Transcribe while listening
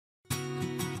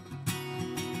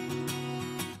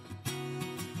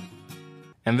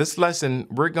In this lesson,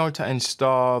 we're going to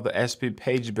install the SP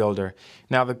Page Builder.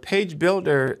 Now, the Page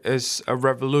Builder is a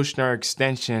revolutionary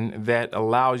extension that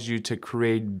allows you to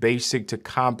create basic to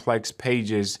complex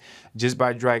pages just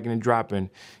by dragging and dropping.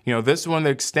 This is one of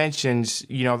the extensions,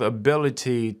 the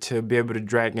ability to be able to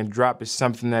drag and drop is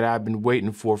something that I've been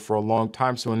waiting for a long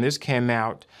time. So when this came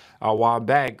out a while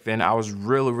back, then I was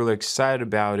really excited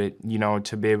about it,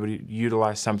 to be able to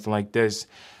utilize something like this.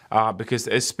 Because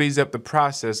it speeds up the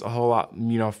process a whole lot,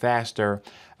 faster.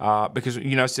 Because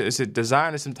it's a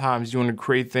designer. Sometimes you want to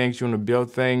create things, you want to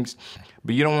build things,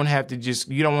 but you don't want to have to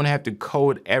you don't want to have to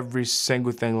code every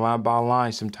single thing line by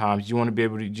line. Sometimes you want to be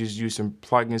able to just use some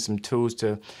plugins, some tools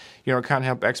to, kind of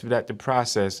help expedite the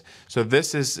process. So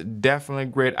this is definitely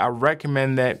great. I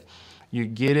recommend that you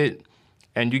get it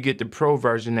and you get the pro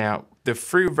version now. The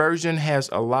free version has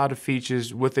a lot of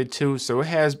features with it too, so it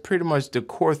has pretty much the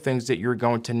core things that you're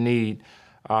going to need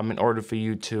in order for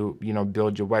you to,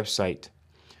 build your website.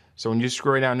 So when you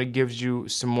scroll down, it gives you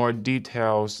some more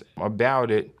details about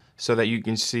it so that you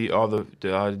can see all the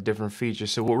different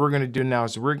features. So what we're going to do now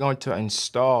is we're going to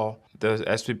install the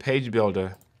SP Page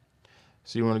Builder.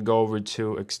 So you want to go over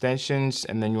to Extensions,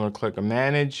 and then you want to click on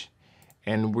Manage,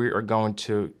 and we are going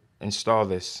to install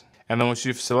this. And then once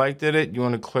you've selected it, you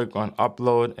want to click on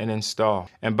Upload and Install.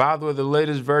 And by the way, the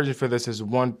latest version for this is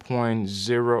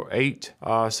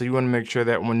 1.08. So you want to make sure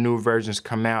that when new versions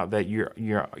come out that you're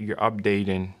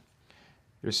updating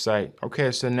your site.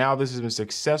 Okay, so now this has been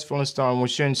successfully installed.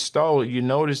 Once you install it, you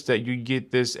notice that you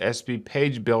get this SP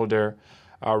Page Builder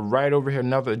right over here,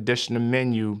 another additional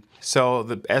menu. So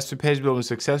the SP Page Builder is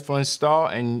successfully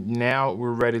installed, and now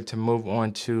we're ready to move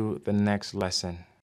on to the next lesson.